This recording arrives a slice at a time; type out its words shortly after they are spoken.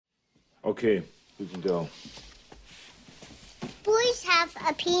Okay, we can go. Boys have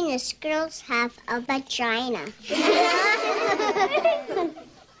a penis, girls have a vagina.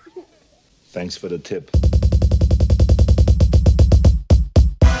 Thanks for the tip.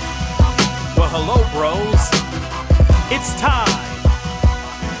 Well, hello, bros. It's time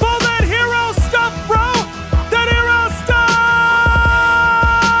for that hero stuff, bro. That hero stuff.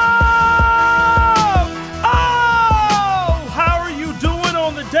 Oh, how are you doing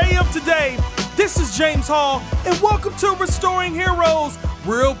on the day of today? This is James Hall, and welcome to Restoring Heroes,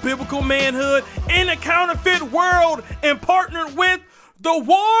 real biblical manhood in a counterfeit world, and partnered with the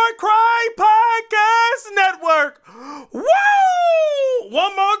War Cry Podcast Network. Woo!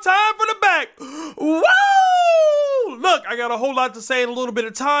 One more time for the back. Woo! Look, I got a whole lot to say in a little bit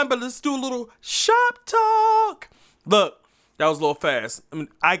of time, but let's do a little shop talk. Look, that was a little fast.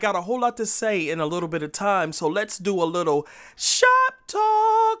 I got a whole lot to say in a little bit of time, so let's do a little shop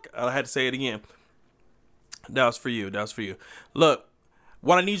talk. I had to say it again. That was for you. Look,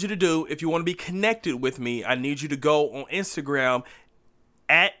 what I need you to do, if you want to be connected with me, I need you to go on Instagram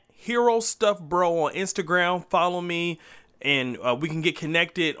at Hero Stuff Bro on Instagram. Follow me, and we can get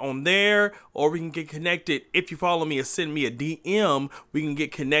connected on there, or we can get connected if you follow me or send me a DM. We can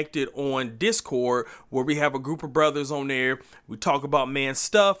get connected on Discord, where we have a group of brothers on there. We talk about man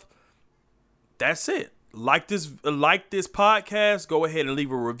stuff. That's it. Like this podcast, go ahead and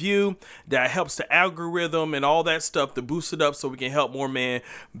leave a review. That helps the algorithm and all that stuff to boost it up so we can help more men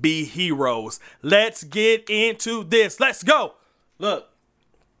be heroes. Let's get into this. Let's go. Look,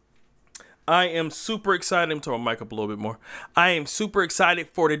 I am super excited. Let me turn my mic up a little bit more. I am super excited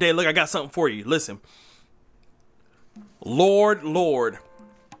for today. Look, I got something for you. Listen. Lord,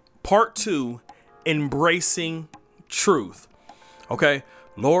 part 2, embracing truth. Okay?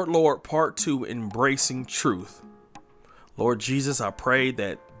 Lord, part 2, embracing truth. Lord Jesus, I pray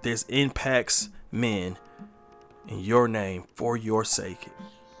that this impacts men in your name, for your sake.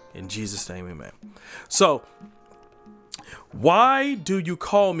 In Jesus' name, amen. So, why do you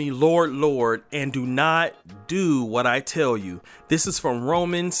call me Lord, and do not do what I tell you? This is from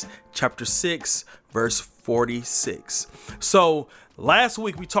Romans chapter 6, verse 46. So last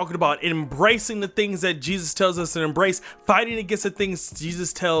week we talked about embracing the things that Jesus tells us to embrace, fighting against the things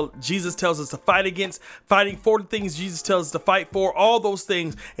Jesus tells us to fight against, fighting for the things Jesus tells us to fight for, all those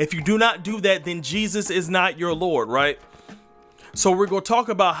things. If you do not do that, then Jesus is not your Lord, right? So we're going to talk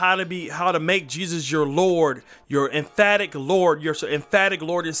about how to make Jesus your Lord, your emphatic Lord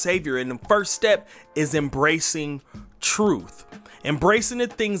and Savior. And the first step is embracing truth. Embracing the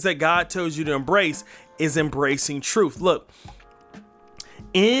things that God tells you to embrace is embracing truth. Look,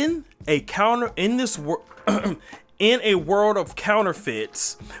 in a world of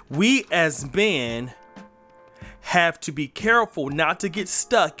counterfeits, we as men have to be careful not to get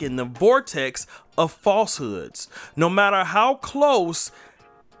stuck in the vortex of falsehoods. No matter how close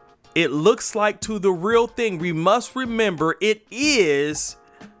it looks like to the real thing, we must remember it is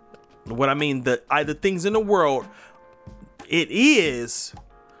the things in the world. It is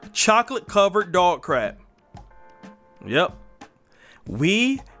chocolate covered dog crap. Yep.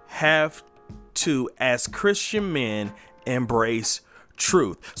 We have to, as Christian men, embrace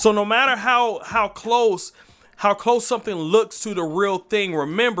truth. So no matter how close something looks to the real thing,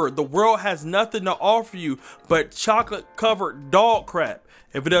 remember, the world has nothing to offer you but chocolate covered dog crap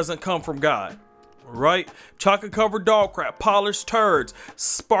if it doesn't come from God. Right? Chocolate covered dog crap, polished turds,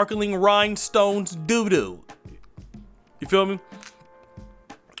 sparkling rhinestones doo-doo. You feel me?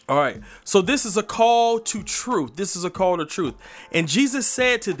 All right. So this is a call to truth. And Jesus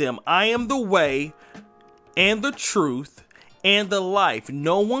said to them, I am the way and the truth and the life.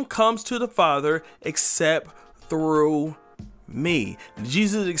 No one comes to the Father except through me.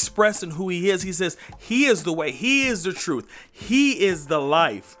 Jesus is expressing who he is. He says he is the way, he is the truth, he is the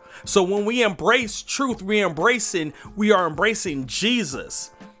life. So when we embrace truth, we are embracing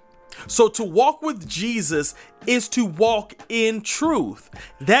Jesus. So to walk with Jesus is to walk in truth.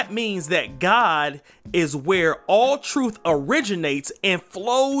 That means that God is where all truth originates and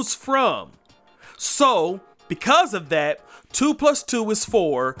flows from. So because of that, 2 + 2 is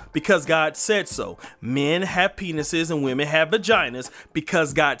 4 because God said so. Men have penises and women have vaginas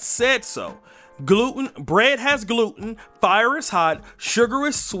because God said so. Bread has gluten, fire is hot, sugar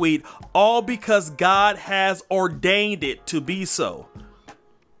is sweet, all because God has ordained it to be so.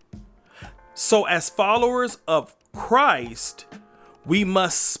 So as followers of Christ, we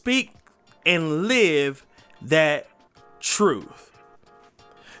must speak and live that truth.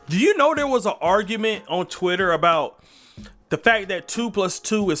 Do you know there was an argument on Twitter about the fact that 2 +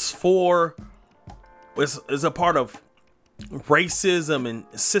 2 is 4 is a part of racism and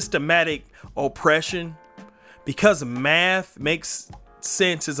systematic oppression, because math makes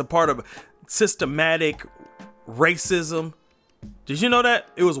sense as a part of systematic racism. Did you know that?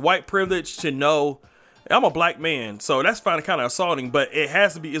 It was white privilege to know. I'm a black man, so that's kind of assaulting, but it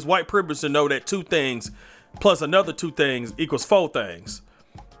has to be, it's white privilege to know that two things plus another two things equals four things.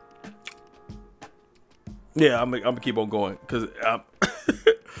 Yeah, I'm gonna keep on going because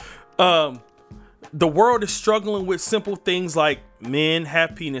the world is struggling with simple things like men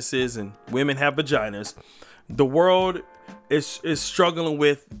have penises and women have vaginas. The world is struggling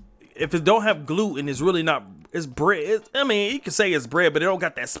with, if it don't have gluten, it's really not, it's bread. I mean, you can say it's bread, but it don't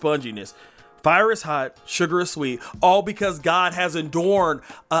got that sponginess. Fire is hot, sugar is sweet, all because God has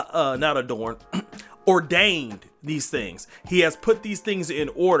ordained these things. He has put these things in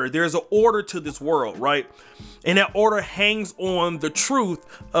order. There's an order to this world, right? And that order hangs on the truth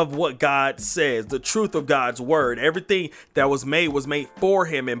of what God says, the truth of God's word. Everything that was made for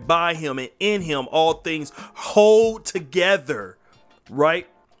him and by him and in him. All things hold together, right?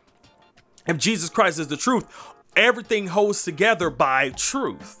 If Jesus Christ is the truth, everything holds together by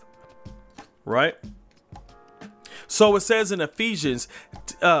truth. Right? So it says in Ephesians,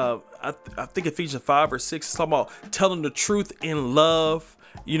 I think Ephesians 5 or 6 is talking about telling the truth in love,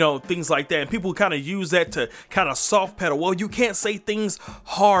 things like that. And people kind of use that to kind of soft pedal. Well, you can't say things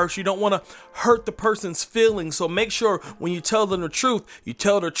harsh. You don't want to hurt the person's feelings. So make sure when you tell them the truth, you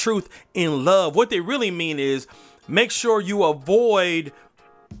tell the truth in love. What they really mean is make sure you avoid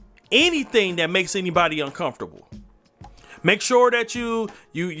anything that makes anybody uncomfortable. Make sure that you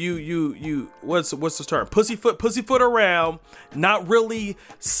what's the term? Pussyfoot around, not really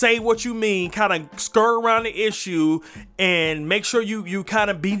say what you mean, kind of skirt around the issue, and make sure you kind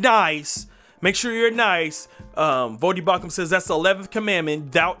of be nice. Make sure you're nice. Voddie Baucham says that's the 11th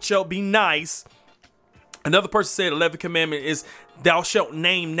commandment, thou shalt be nice. Another person said 11th commandment is thou shalt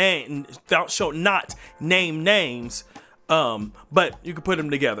not name names. But you can put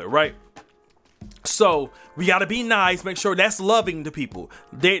them together, right? So we got to be nice. Make sure that's loving to people.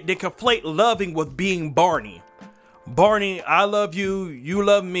 They conflate loving with being Barney. Barney, I love you. You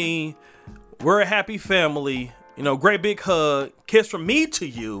love me. We're a happy family. Great big hug. Kiss from me to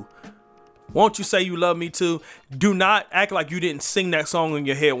you. Won't you say you love me too? Do not act like you didn't sing that song in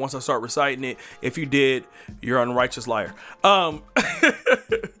your head once I start reciting it. If you did, you're an unrighteous liar.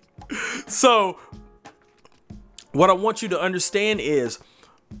 So what I want you to understand is,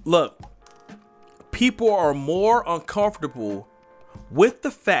 look, people are more uncomfortable with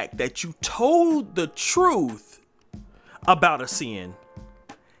the fact that you told the truth about a sin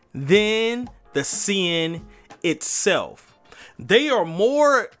than the sin itself. They are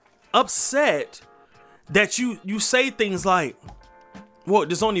more upset that you say things like, well,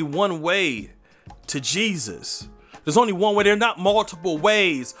 there's only one way to Jesus. There's only one way. There are not multiple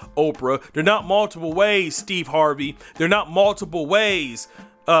ways, Oprah. There are not multiple ways, Steve Harvey. There are not multiple ways.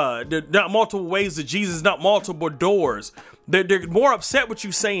 There are not multiple ways to Jesus, not multiple doors. They're more upset with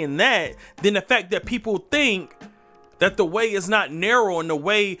you saying that than the fact that people think that the way is not narrow and the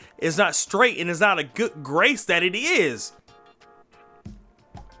way is not straight and is not a good grace that it is.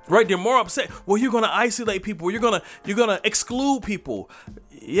 Right? They're more upset. Well, you're going to isolate people. You're going to exclude people.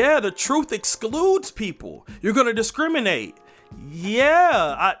 Yeah, the truth excludes people. You're going to discriminate.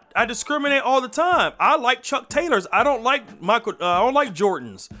 Yeah, I discriminate all the time. I like Chuck Taylors. I don't like I don't like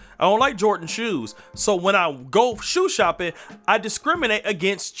Jordans. I don't like Jordan shoes. So when I go shoe shopping, I discriminate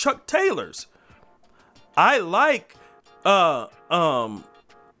against Chuck Taylors. I like I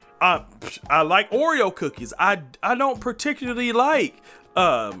like Oreo cookies. I don't particularly like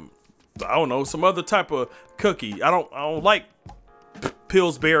I don't know, some other type of cookie. I don't like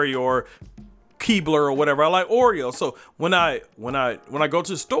Pillsbury or Keebler or whatever. I like Oreo. So when I go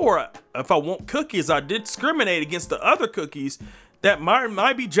to the store, if I want cookies, I discriminate against the other cookies that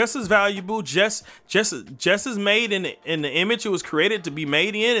might be just as valuable, just as made in the image it was created to be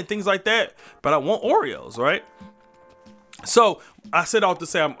made in, and things like that. But I want Oreos, right? So I set out to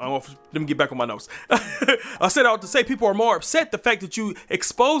say, let me get back on my notes. I set out to say people are more upset the fact that you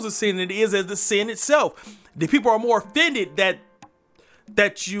expose the sin than it is as the sin itself. The people are more offended that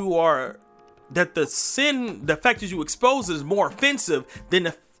the sin, the fact that you expose is more offensive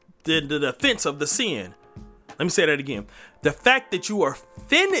than the offense of the sin. Let me say that again. The fact that you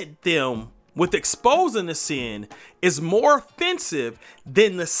offended them with exposing the sin is more offensive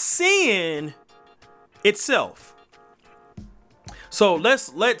than the sin itself. So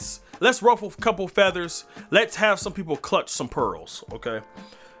let's ruffle a couple feathers. Let's have some people clutch some pearls, okay?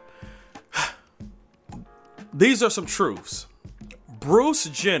 These are some truths. Bruce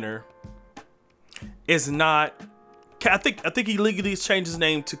Jenner is not I think he legally changed his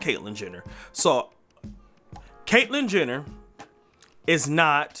name to Caitlyn Jenner. So Caitlyn Jenner is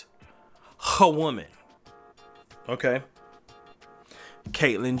not a woman. Okay?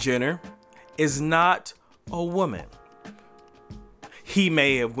 Caitlyn Jenner is not a woman. He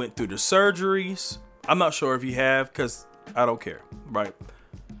may have went through the surgeries. I'm not sure if he have, because I don't care, right?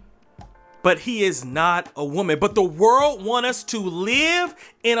 But he is not a woman. But the world want us to live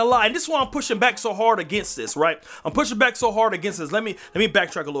in a lie. And this is why I'm pushing back so hard against this, right? I'm pushing back so hard against this. Let me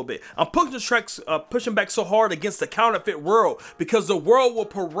backtrack a little bit. I'm pushing back so hard against the counterfeit world because the world will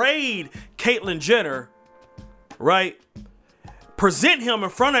parade Caitlyn Jenner, right? Present him in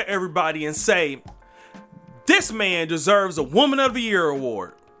front of everybody and say, this man deserves a Woman of the Year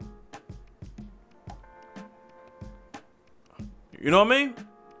award. You know what I mean?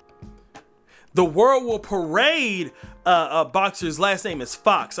 The world will parade a boxer's last name is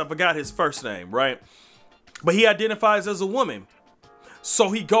Fox. I forgot his first name, right? But he identifies as a woman.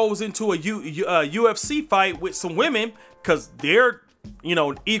 So he goes into a UFC fight with some women because they're,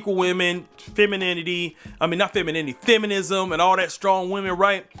 equal women, femininity. I mean, not femininity, feminism and all that strong women,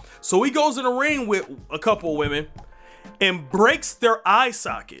 right? So he goes in the ring with a couple of women and breaks their eye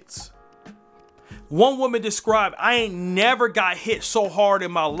sockets. One woman described, I ain't never got hit so hard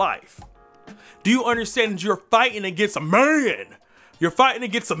in my life. Do you understand that you're fighting against a man? You're fighting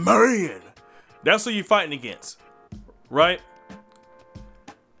against a man. That's who you're fighting against, right?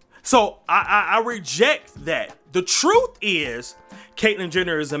 So I reject that. The truth is Caitlyn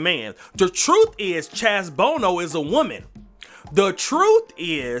Jenner is a man. The truth is Chaz Bono is a woman. The truth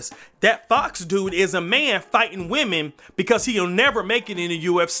is that Fox dude is a man fighting women because he'll never make it in the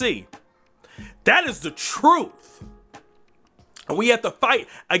UFC. That is the truth. And we have to fight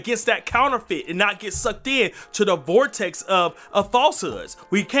against that counterfeit and not get sucked in to the vortex of falsehoods.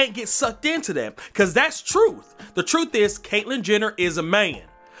 We can't get sucked into that because that's truth. The truth is Caitlyn Jenner is a man.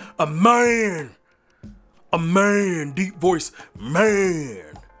 A man. A man. Deep voice. Man.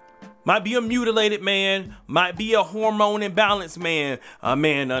 Might be a mutilated man. Might be a hormone imbalanced man. A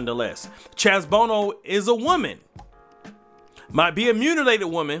man nonetheless. Chaz Bono is a woman. Might be a mutilated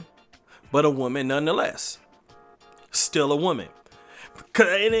woman, but a woman nonetheless. Still a woman.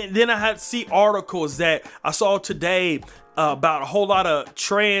 And then I had to see articles that I saw today about a whole lot of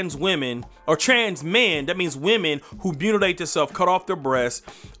trans women or trans men. That means women who mutilate themselves, cut off their breasts,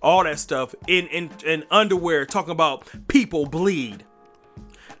 all that stuff in underwear, talking about people bleed.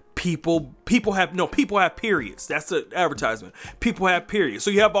 People have periods. That's the advertisement. People have periods.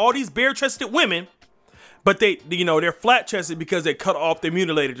 So you have all these bare-chested women, but they're flat-chested because they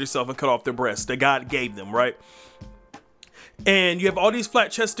mutilated themselves and cut off their breasts that God gave them, right? And you have all these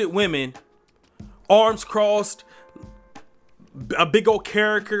flat-chested women, arms crossed, a big old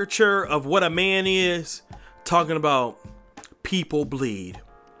caricature of what a man is, talking about people bleed.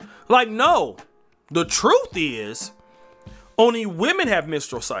 Like, no. The truth is, only women have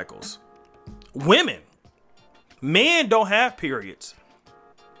menstrual cycles. Women. Men don't have periods.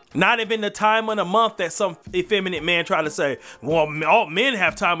 Not even the time of the month that some effeminate man try to say, well, all men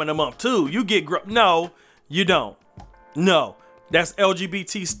have time of the month too. You get no, you don't. No, that's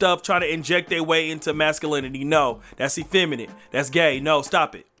LGBT stuff trying to inject their way into masculinity. No, that's effeminate. That's gay. No,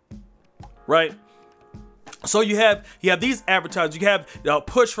 stop it. Right? So you have these advertisers. You have a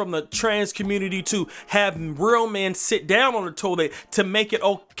push from the trans community to have real men sit down on the toilet to make it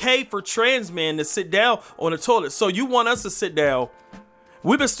okay for trans men to sit down on the toilet. So you want us to sit down.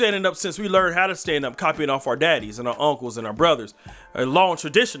 We've been standing up since we learned how to stand up, copying off our daddies and our uncles and our brothers. A long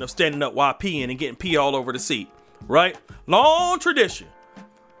tradition of standing up while peeing and getting pee all over the seat. Right? Long tradition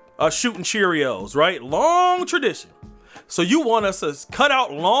of shooting Cheerios, right? Long tradition. So you want us to cut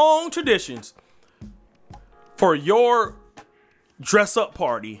out long traditions for your dress up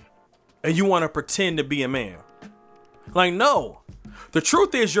party and you want to pretend to be a man. Like, no. The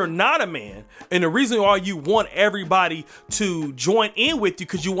truth is you're not a man. And the reason why you want everybody to join in with you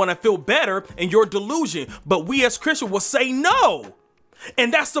because you want to feel better in your delusion. But we as Christians will say no.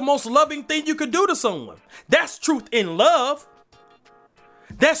 And that's the most loving thing you could do to someone. That's truth in love.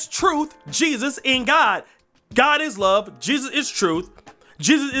 That's truth, Jesus in God. God is love. Jesus is truth.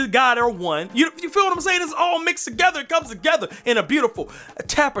 Jesus is God are one. You feel what I'm saying? It's all mixed together. It comes together in a beautiful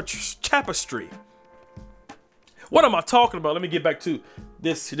tapestry. What am I talking about? Let me get back to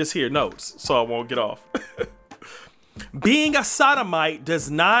this here notes so I won't get off. Being a sodomite does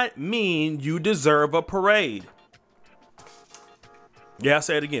not mean you deserve a parade. Yeah, I'll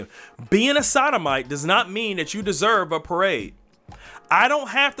say it again. Being a sodomite does not mean that you deserve a parade. I don't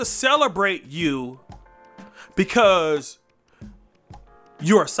have to celebrate you because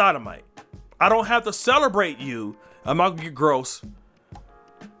you're a sodomite. I don't have to celebrate you I'm not gonna get gross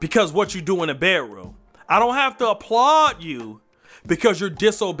because what you do in the bedroom. I don't have to applaud you because you're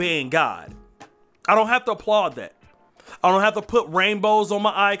disobeying God. I don't have to applaud that. I don't have to put rainbows on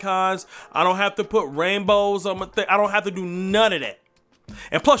my icons. I don't have to put rainbows on my thing. I don't have to do none of that.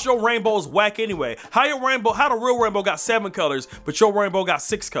 And plus your rainbow's whack anyway. How the real rainbow got 7 colors, but your rainbow got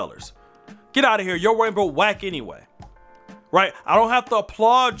 6 colors? Get out of here. Your rainbow whack anyway. Right? I don't have to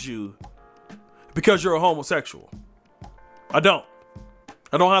applaud you because you're a homosexual. I don't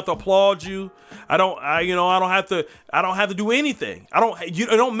have to applaud you. I don't have to do anything. It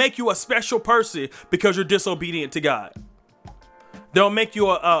don't make you a special person because you're disobedient to God. They don't make you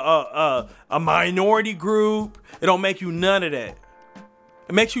a minority group. It don't make you none of that.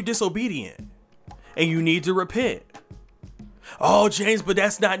 It makes you disobedient, and you need to repent. Oh, James, but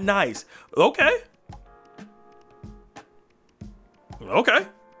that's not nice. Okay.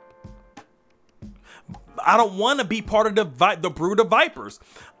 I don't want to be part of the brood of vipers.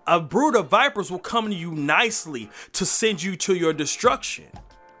 A brood of vipers will come to you nicely to send you to your destruction.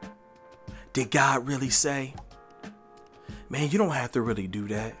 Did God really say? Man, you don't have to really do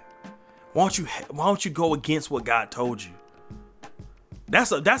that. Why don't you go against what God told you?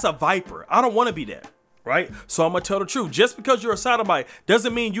 That's a viper. I don't want to be that, right? So I'm gonna tell the truth. Just because you're a sodomite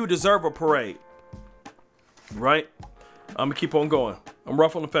doesn't mean you deserve a parade, right? I'm gonna keep on going. I'm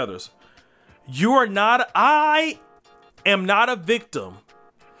ruffling the feathers. I am not a victim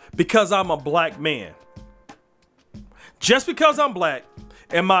because I'm a black man. Just because I'm black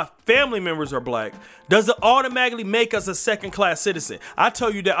and my family members are black doesn't automatically make us a second-class citizen. I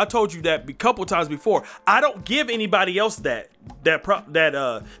told you that a couple times before. I don't give anybody else that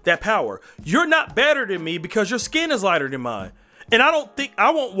power. You're not better than me because your skin is lighter than mine. And I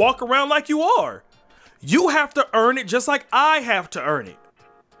won't walk around like you are. You have to earn it just like I have to earn it.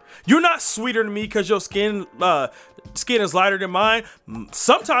 You're not sweeter than me because your skin is lighter than mine.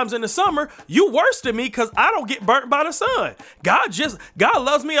 Sometimes in the summer, you worse than me because I don't get burnt by the sun. God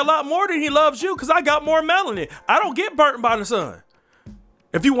loves me a lot more than he loves you because I got more melanin. I don't get burnt by the sun.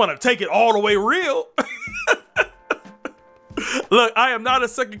 If you want to take it all the way real. Look, I am not a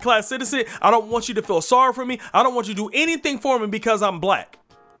second-class citizen. I don't want you to feel sorry for me. I don't want you to do anything for me because I'm black.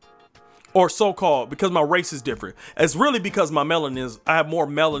 Or so-called, because my race is different. It's really because my melanin is, I have more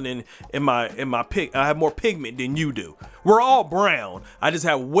melanin in my pig. I have more pigment than you do. We're all brown. I just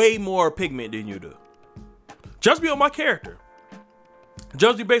have way more pigment than you do. Judge me on my character.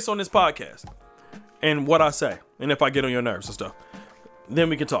 Judge me based on this podcast and what I say, and if I get on your nerves and stuff. Then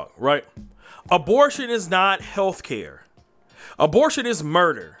we can talk, right? Abortion is not healthcare. Abortion is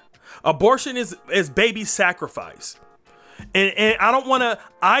murder. Abortion is baby sacrifice. And I don't want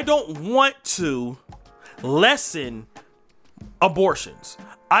to lessen abortions.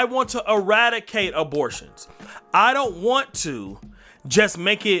 I want to eradicate abortions. I don't want to just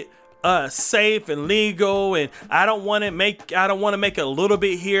make it safe and legal, and I don't want to make a little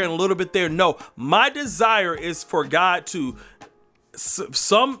bit here and a little bit there. No, my desire is for God to it's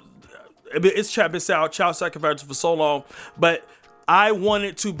been child sacrifice for so long, but I want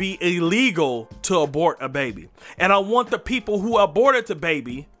it to be illegal to abort a baby. And I want the people who aborted the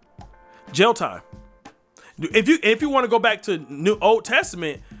baby jail time. If you want to go back to Old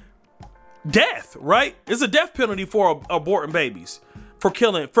Testament, death, right? It's a death penalty for aborting babies, for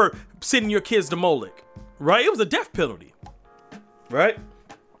sending your kids to Molech, right? It was a death penalty, right?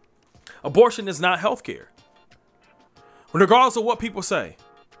 Abortion is not healthcare. Regardless of what people say,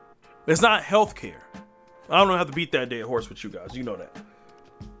 it's not healthcare. I don't have to beat that dead horse with you guys. You know that.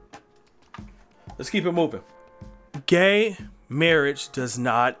 Let's keep it moving. Gay marriage does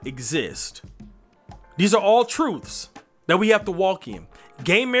not exist. These are all truths that we have to walk in.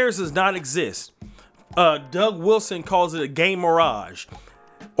 Gay marriage does not exist. Doug Wilson calls it a gay mirage.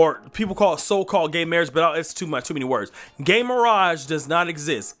 Or people call it so-called gay marriage, but it's too many words. Gay mirage does not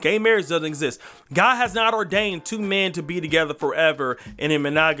exist. Gay marriage doesn't exist. God has not ordained two men to be together forever in a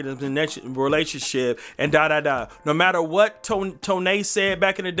monogamous relationship and No matter what Tone said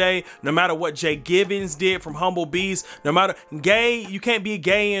back in the day, no matter what Jay Givens did from Humble Beast, no matter gay, you can't be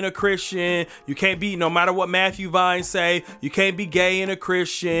gay and a Christian. You can't be, no matter what Matthew Vine say, you can't be gay and a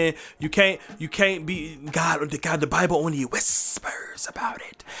Christian. You can't be, God, the Bible only whispers about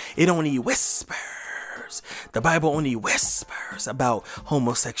it. It only whispers. The Bible only whispers about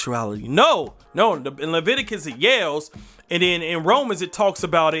homosexuality. No. In Leviticus it yells, and then in Romans it talks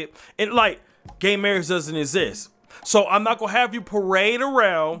about it. And like, gay marriage doesn't exist. So I'm not gonna have you parade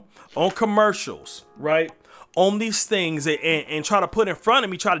around on commercials, right? on these things and try to put in front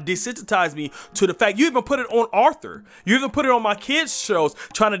of me, try to desensitize me to the fact. You even put it on Arthur. You even put it on my kids' shows,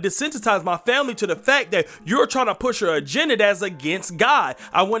 trying to desensitize my family to the fact that you're trying to push your agenda that's against God.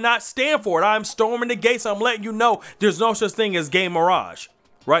 I will not stand for it. I'm storming the gates. I'm letting you know there's no such thing as gay mirage,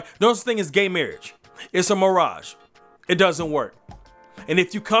 right? No such thing as gay marriage. It's a mirage. It doesn't work. And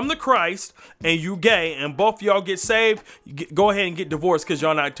if you come to Christ and you gay and both of y'all get saved, go ahead and get divorced because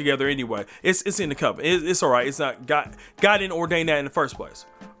y'all not together anyway. It's in the covenant. It's all right. It's not God didn't ordain that in the first place.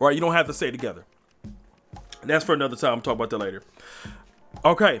 Right? You don't have to stay together. That's for another time. I'll talk about that later.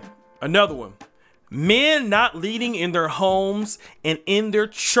 Okay, another one. Men not leading in their homes and in their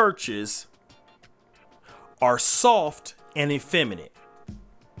churches are soft and effeminate.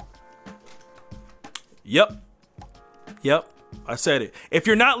 Yep. I said it. If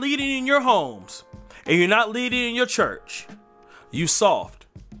you're not leading in your homes and you're not leading in your church, you soft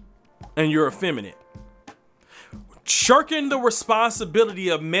and you're effeminate. Shirking the responsibility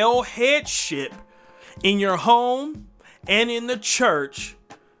of male headship in your home and in the church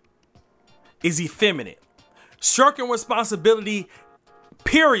is effeminate. Shirking responsibility,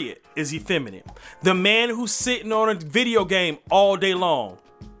 period, is effeminate. The man who's sitting on a video game all day long,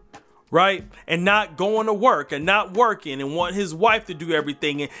 right? And not going to work and not working and want his wife to do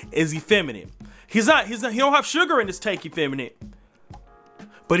everything is effeminate. He don't have sugar in his tank, effeminate.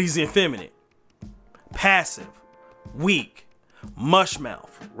 But he's effeminate. Passive. Weak. Mush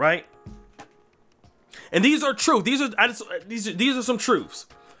mouth, right? And these are truth. These are some truths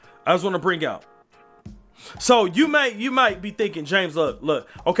I just want to bring out. So you might be thinking, James, look,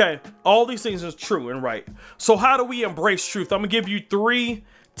 okay, all these things are true and right. So how do we embrace truth? I'm gonna give you 3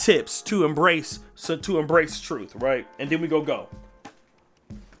 tips to embrace truth, right? And then we go.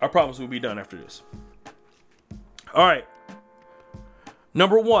 I promise we'll be done after this. All right.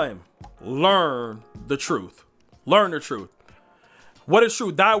 Number 1, learn the truth. Learn the truth. What is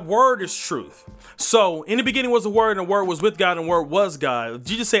truth? Thy word is truth. So in the beginning was the word, and the word was with God, and the word was God.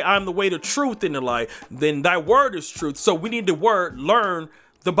 Did you just say, I'm the way, the truth, and the light? Then thy word is truth. So we need the word, learn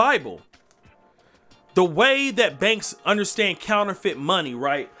the Bible. The way that banks understand counterfeit money,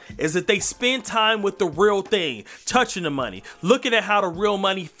 right, is that they spend time with the real thing, touching the money, looking at how the real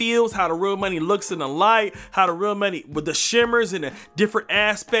money feels, how the real money looks in the light, how the real money with the shimmers and the different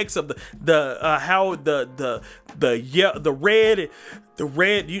aspects of the red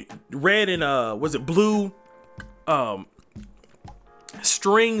and was it blue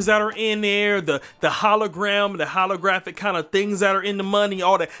strings that are in there, the hologram, the holographic kind of things that are in the money,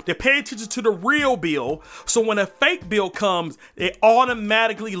 all that. They pay attention to the real bill. So when a fake bill comes, it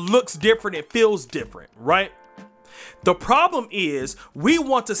automatically looks different. It feels different, right? The problem is we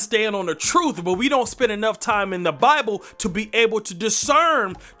want to stand on the truth, but we don't spend enough time in the Bible to be able to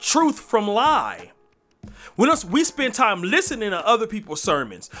discern truth from lie. We spend time listening to other people's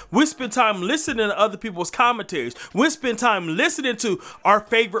sermons. We spend time listening to other people's commentaries. We spend time listening to our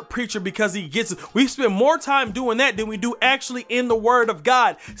favorite preacher because he gets it. We spend more time doing that than we do actually in the Word of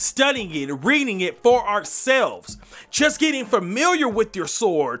God, studying it, reading it for ourselves. Just getting familiar with your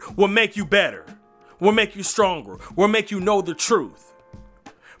sword will make you better, will make you stronger, will make you know the truth.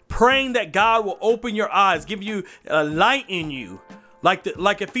 Praying that God will open your eyes, give you a light in you. Like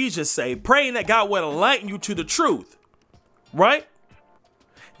Ephesians say, praying that God will enlighten you to the truth, right?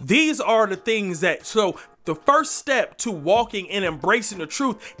 These are the things so the first step to walking and embracing the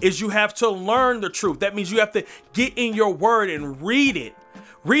truth is you have to learn the truth. That means you have to get in your word and read it.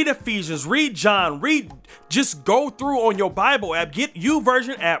 Read Ephesians, read John, just go through on your Bible app, get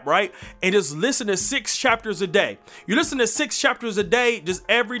YouVersion app, right? And just listen to 6 chapters a day. You listen to 6 chapters a day, just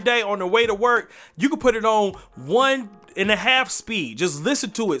every day on the way to work. You can put it on 1.5 speed. Just listen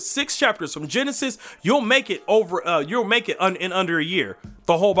to it. 6 chapters from Genesis. You'll make it in under a year.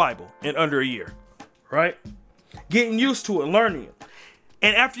 The whole Bible in under a year, right? Getting used to it, learning it.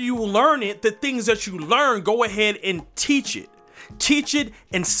 And after you learn it, the things that you learn, go ahead and teach it. Teach it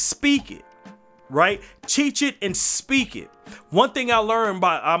and speak it, right? Teach it and speak it. One thing I learned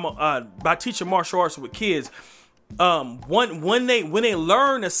by teaching martial arts with kids, when they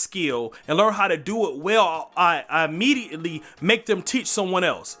learn a skill and learn how to do it well, I immediately make them teach someone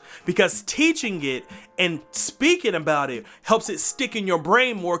else, because teaching it and speaking about it helps it stick in your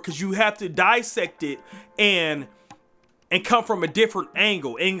brain more, because you have to dissect it and come from a different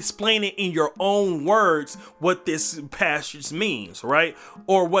angle and explain it in your own words what this passage means, right?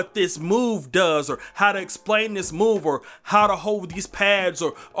 Or what this move does, or how to explain this move, or how to hold these pads,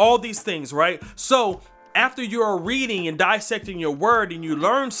 or all these things, right? So after you're reading and dissecting your word and you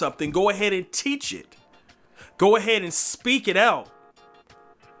learn something, go ahead and teach it. Go ahead and speak it out.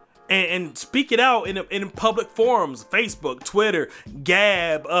 and speak it out in public forums, Facebook, Twitter,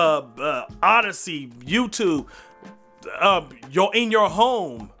 Gab, Odyssey, YouTube, in your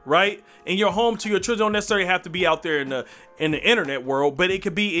home, right? In your home to your children. Don't necessarily have to be out there in the internet world, but it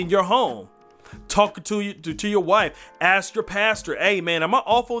could be in your home. Talk to your wife. Ask your pastor, hey man, am I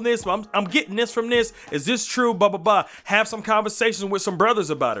off on this? I'm getting this from this. Is this true? Blah, blah, blah. Have some conversations with some brothers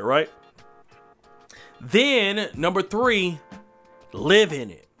about it, right? Then, number 3, live in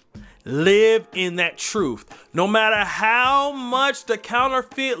it. Live in that truth. No matter how much the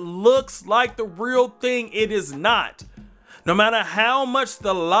counterfeit looks like the real thing, it is not. No matter how much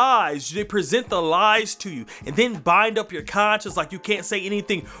the lies, they present the lies to you and then bind up your conscience like you can't say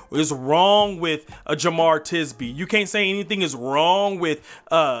anything is wrong with Jamar Tisby. You can't say anything is wrong with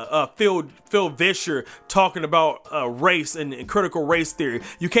Phil Vischer talking about race and critical race theory.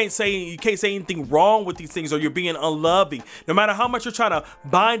 You can't say anything wrong with these things, or you're being unloving. No matter how much you're trying to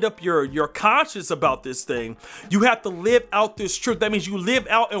bind up your conscience about this thing, you have to live out this truth. That means you live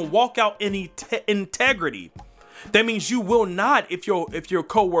out and walk out in integrity. That means you will not, if your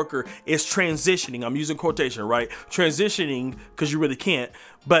coworker is transitioning, I'm using quotation, right? Transitioning, because you really can't,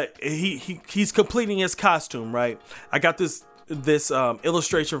 but he's completing his costume, right? I got this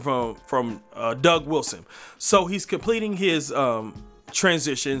illustration from Doug Wilson. So he's completing his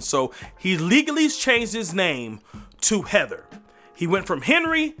transition. So he legally changed his name to Heather. He went from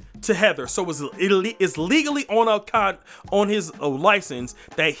Henry to Heather. So it's legally on his license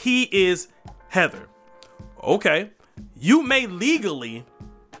that he is Heather. Okay, you may legally,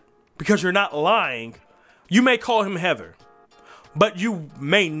 because you're not lying, you may call him Heather, but you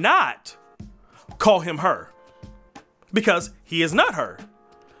may not call him her, because he is not her.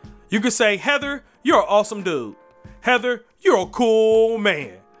 You could say, Heather, you're an awesome dude. Heather, you're a cool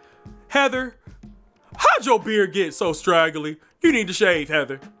man. Heather, how'd your beard get so straggly? You need to shave,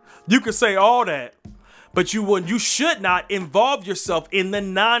 Heather. You could say all that. But you should not involve yourself in the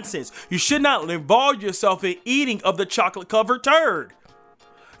nonsense. You should not involve yourself in eating of the chocolate-covered turd.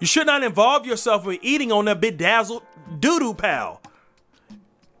 You should not involve yourself in eating on a bedazzled doo-doo pal.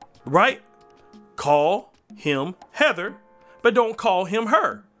 Right? Call him Heather, but don't call him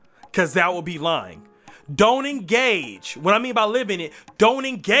her, because that will be lying. Don't engage. What I mean by living it, don't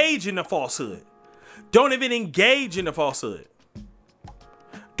engage in the falsehood. Don't even engage in the falsehood.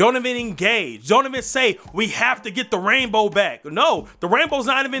 Don't even engage. Don't even say, we have to get the rainbow back. No, the rainbow's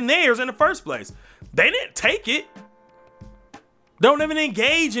not even theirs in the first place. They didn't take it. Don't even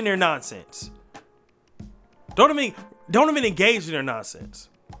engage in their nonsense. Don't even engage in their nonsense.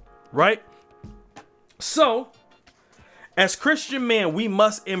 Right? So, as Christian men, we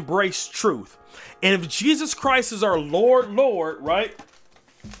must embrace truth. And if Jesus Christ is our Lord, right?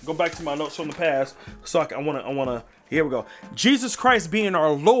 Go back to my notes from the past. So I want to. Here we go. Jesus Christ being our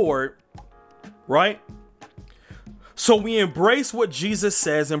Lord, right? So we embrace what Jesus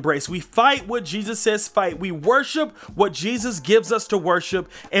says embrace. We fight what Jesus says fight. We worship what Jesus gives us to worship.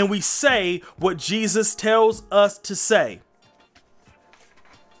 And we say what Jesus tells us to say.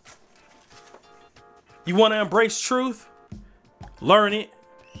 You want to embrace truth? Learn it,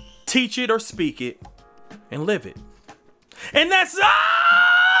 teach it, or speak it, and live it. And that's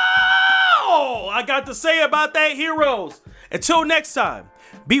all I got to say about that, heroes. Until next time,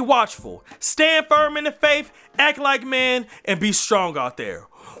 be watchful, stand firm in the faith, act like men, and be strong out there.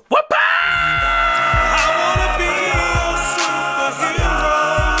 Whoop-ah!